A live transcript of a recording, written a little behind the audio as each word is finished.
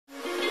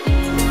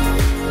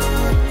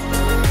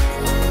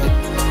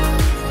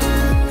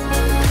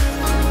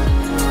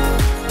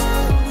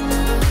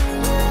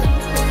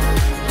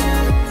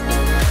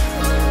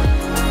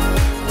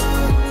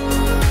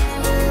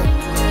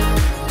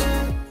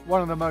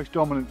most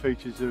dominant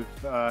features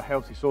of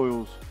healthy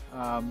soils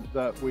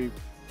that we've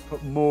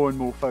put more and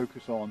more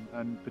focus on,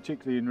 and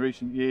particularly in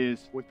recent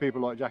years with people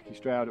like Jackie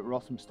Stroud at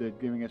Rothamsted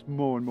giving us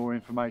more and more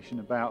information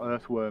about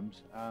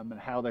earthworms and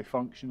how they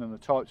function and the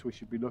types we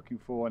should be looking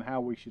for and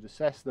how we should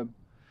assess them.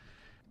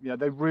 Yeah,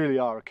 they really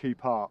are a key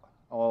part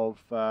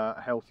of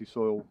healthy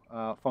soil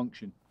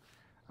function.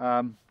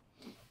 One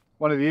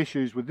of the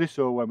issues with this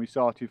soil when we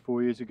started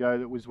 4 years ago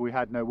that was we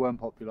had no worm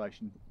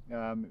population. It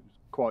was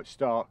quite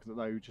stark that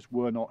they just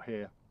were not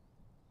here.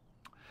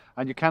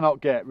 And you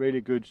cannot get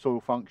really good soil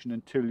function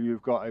until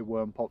you've got a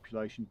worm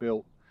population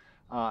built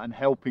and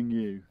helping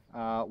you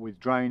with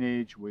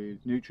drainage, with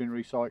nutrient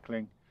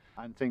recycling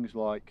and things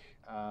like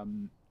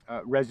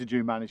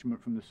residue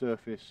management from the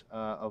surface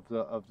of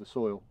the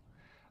soil.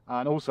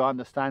 And also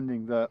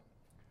understanding that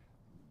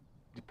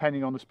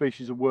depending on the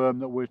species of worm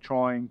that we're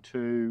trying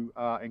to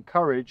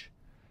encourage,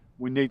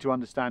 we need to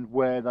understand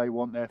where they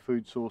want their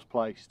food source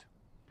placed.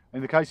 In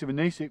the case of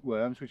anisic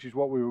worms, which is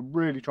what we were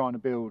really trying to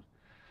build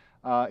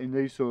in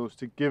these soils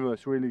to give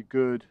us really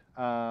good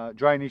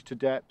drainage to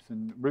depth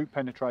and root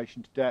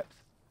penetration to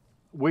depth,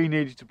 we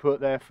needed to put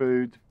their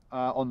food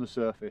on the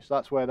surface.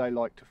 That's where they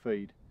like to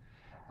feed.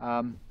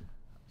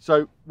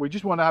 So we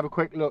just want to have a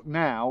quick look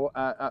now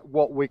at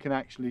what we can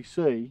actually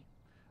see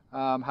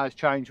has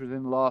changed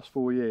within the last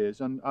 4 years,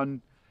 and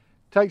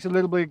it takes a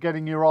little bit of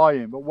getting your eye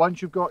in, but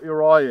once you've got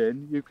your eye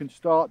in, you can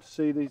start to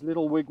see these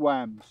little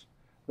wigwams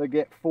that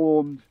get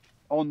formed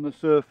on the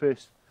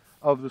surface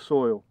of the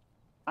soil.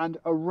 And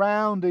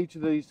around each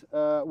of these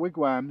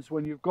wigwams,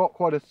 when you've got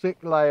quite a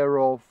thick layer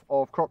of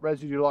crop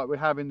residue like we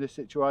have in this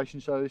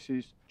situation, so this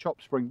is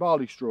chopped spring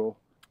barley straw,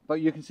 but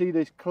you can see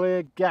this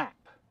clear gap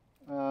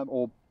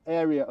or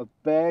area of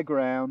bare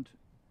ground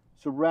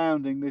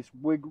surrounding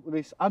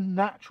this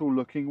unnatural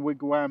looking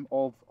wigwam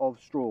of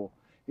straw.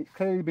 It's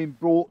clearly been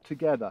brought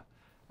together,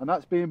 and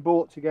that's being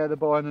brought together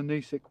by an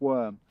anisic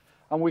worm.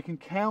 And we can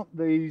count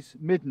these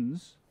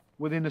middens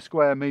within a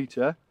square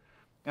metre,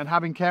 and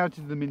having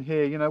counted them in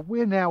here, you know,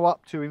 we're now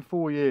up to, in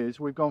 4 years,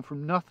 we've gone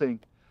from nothing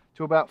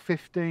to about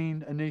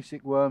 15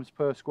 anisic worms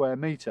per square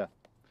metre.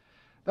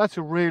 That's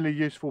a really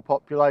useful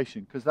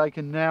population because they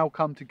can now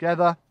come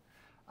together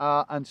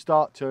and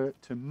start to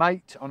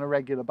mate on a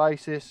regular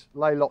basis,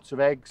 lay lots of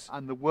eggs,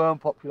 and the worm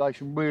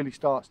population really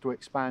starts to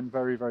expand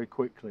very, very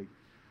quickly.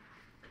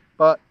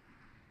 But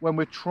when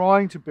we're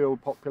trying to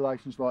build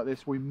populations like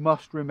this, we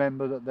must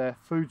remember that their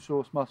food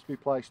source must be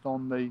placed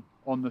on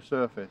the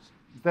surface.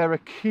 They're a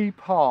key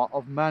part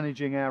of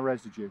managing our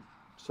residue.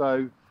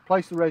 So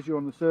place the residue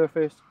on the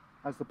surface.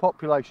 As the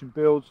population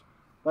builds,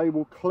 they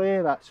will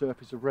clear that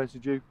surface of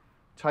residue,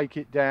 take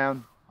it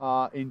down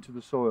into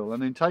the soil,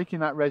 and in taking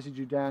that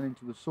residue down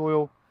into the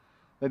soil,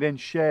 they then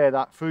share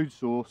that food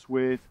source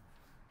with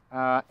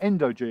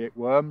endogeeic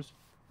worms,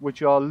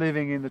 which are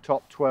living in the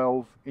top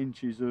 12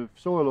 inches of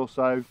soil or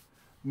so,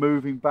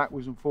 moving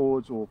backwards and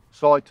forwards or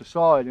side to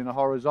side in a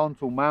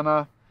horizontal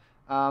manner,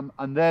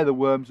 and they're the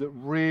worms that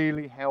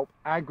really help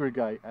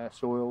aggregate our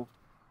soil,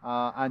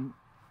 and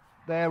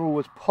they're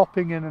always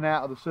popping in and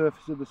out of the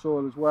surface of the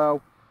soil as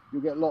well.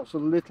 You'll get lots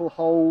of little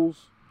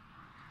holes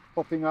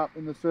popping up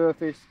in the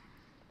surface,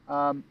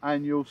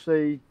 and you'll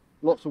see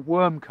lots of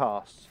worm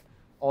casts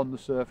on the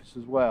surface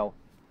as well.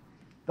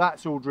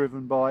 That's all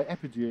driven by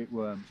epigeeic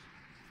worms,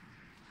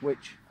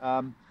 which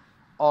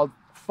are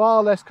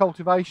far less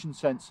cultivation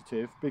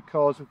sensitive,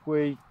 because if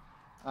we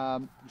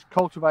just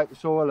cultivate the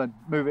soil and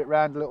move it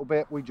around a little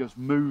bit, we just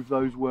move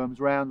those worms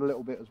around a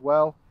little bit as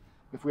well.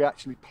 If we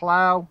actually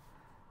plough,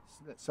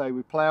 let's say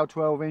we plough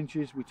 12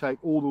 inches, we take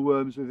all the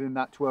worms within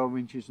that 12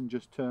 inches and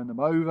just turn them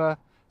over,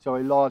 so a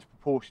large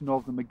proportion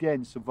of them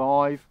again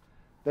survive.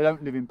 They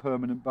don't live in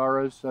permanent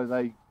burrows, so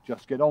they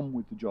just get on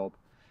with the job.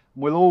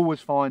 And we'll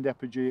always find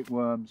epigeeic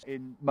worms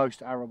in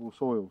most arable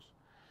soils.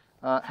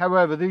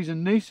 However, these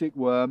anisic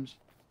worms,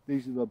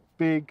 these are the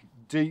big,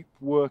 deep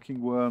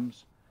working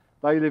worms.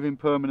 They live in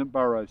permanent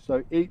burrows.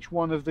 So each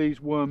one of these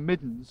worm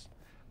middens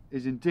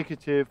is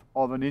indicative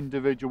of an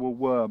individual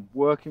worm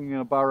working in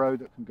a burrow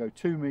that can go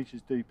 2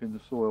 meters deep in the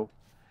soil.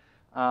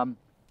 And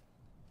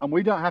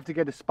we don't have to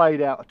get a spade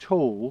out at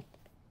all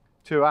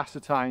to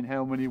ascertain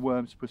how many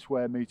worms per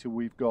square metre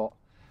we've got.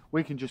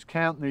 We can just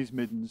count these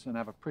middens and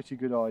have a pretty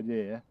good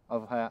idea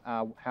of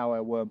how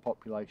our worm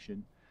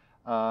population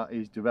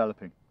is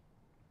developing.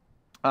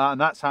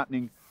 And that's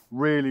happening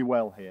really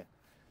well here.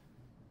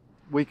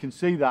 We can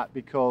see that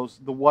because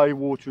the way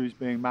water is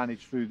being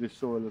managed through this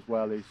soil as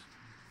well is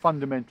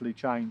fundamentally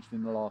changed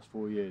in the last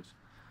 4 years.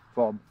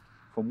 From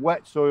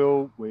wet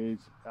soil with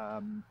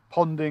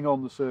ponding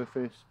on the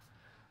surface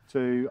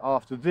to,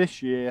 after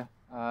this year,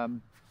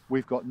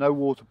 we've got no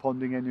water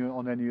ponding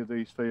on any of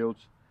these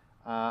fields,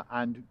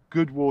 and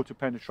good water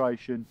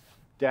penetration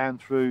down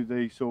through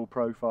the soil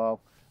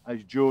profile,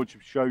 as George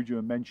showed you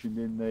and mentioned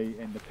in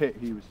the pit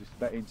he was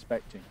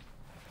inspecting.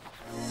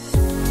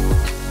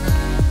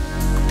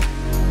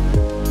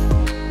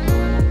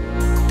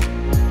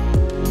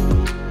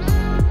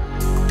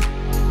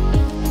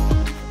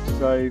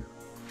 So,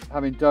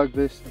 having dug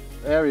this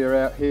area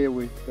out here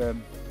with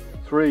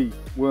 3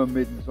 worm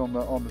middens on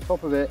the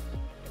top of it,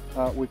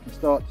 we can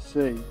start to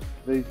see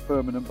these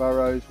permanent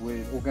burrows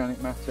with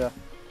organic matter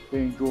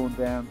being drawn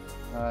down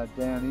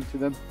into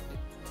them,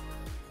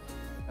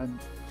 and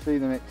see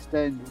them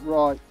extend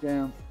right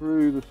down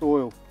through the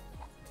soil,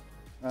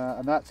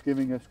 and that's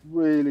giving us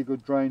really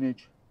good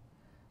drainage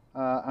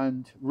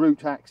and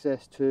root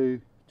access to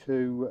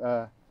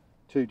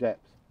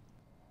depth.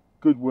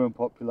 Good worm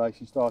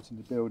population starting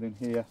to build in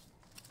here.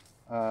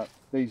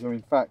 These are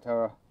in fact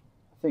I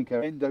think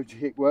our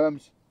endogeeic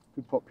worms.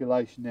 Good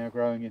population now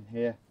growing in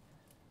here.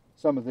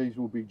 Some of these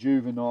will be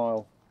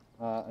juvenile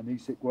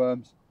anisic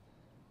worms.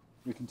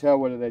 We can tell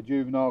whether they're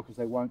juvenile because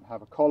they won't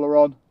have a collar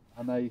on,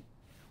 and they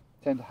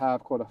tend to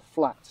have quite a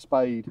flat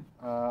spade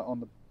on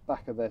the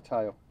back of their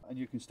tail. And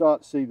you can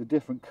start to see the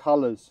different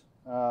colours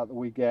that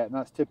we get, and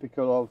that's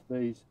typical of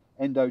these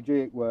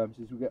endogeeic worms,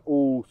 is we get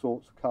all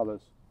sorts of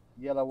colours.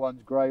 Yellow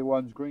ones, grey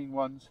ones, green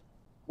ones.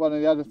 One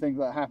of the other things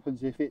that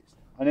happens if it's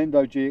an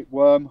endogeeic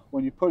worm,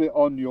 when you put it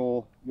on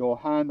your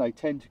hand, they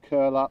tend to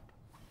curl up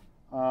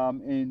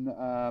in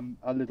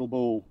a little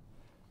ball.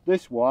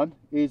 This one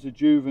is a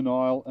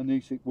juvenile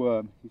anisic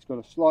worm. He's got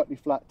a slightly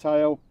flat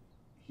tail.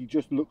 He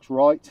just looks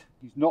right.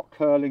 He's not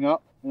curling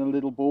up in a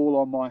little ball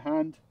on my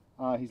hand.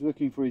 He's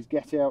looking for his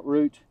get out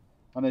route,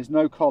 and there's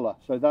no collar,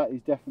 so that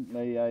is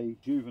definitely a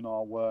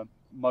juvenile worm,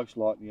 most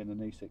likely an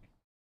anisic.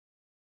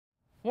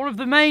 One of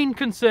the main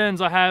concerns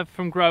I have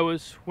from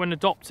growers when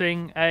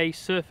adopting a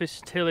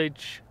surface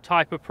tillage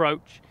type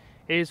approach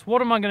is,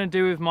 what am I going to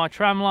do with my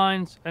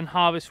tramlines and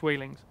harvest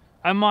wheelings?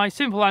 And my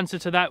simple answer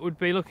to that would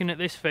be, looking at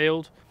this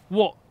field,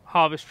 what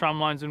harvest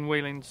tramlines and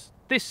wheelings?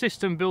 This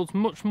system builds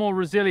much more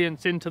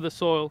resilience into the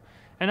soil,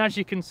 and as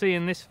you can see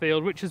in this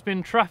field, which has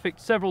been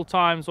trafficked several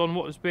times on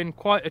what has been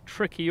quite a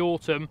tricky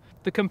autumn,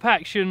 the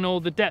compaction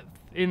or the depth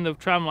in the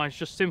tramlines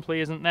just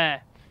simply isn't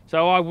there.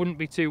 So I wouldn't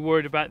be too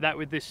worried about that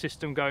with this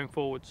system going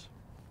forwards.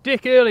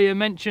 Dick earlier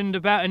mentioned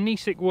about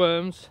anisic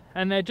worms,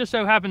 and there just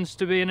so happens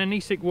to be an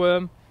anisic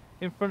worm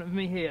in front of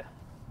me here.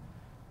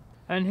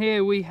 And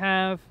here we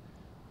have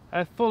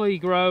a fully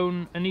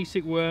grown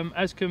anisic worm,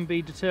 as can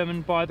be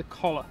determined by the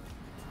collar,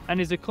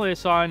 and is a clear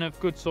sign of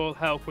good soil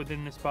health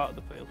within this part of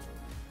the field.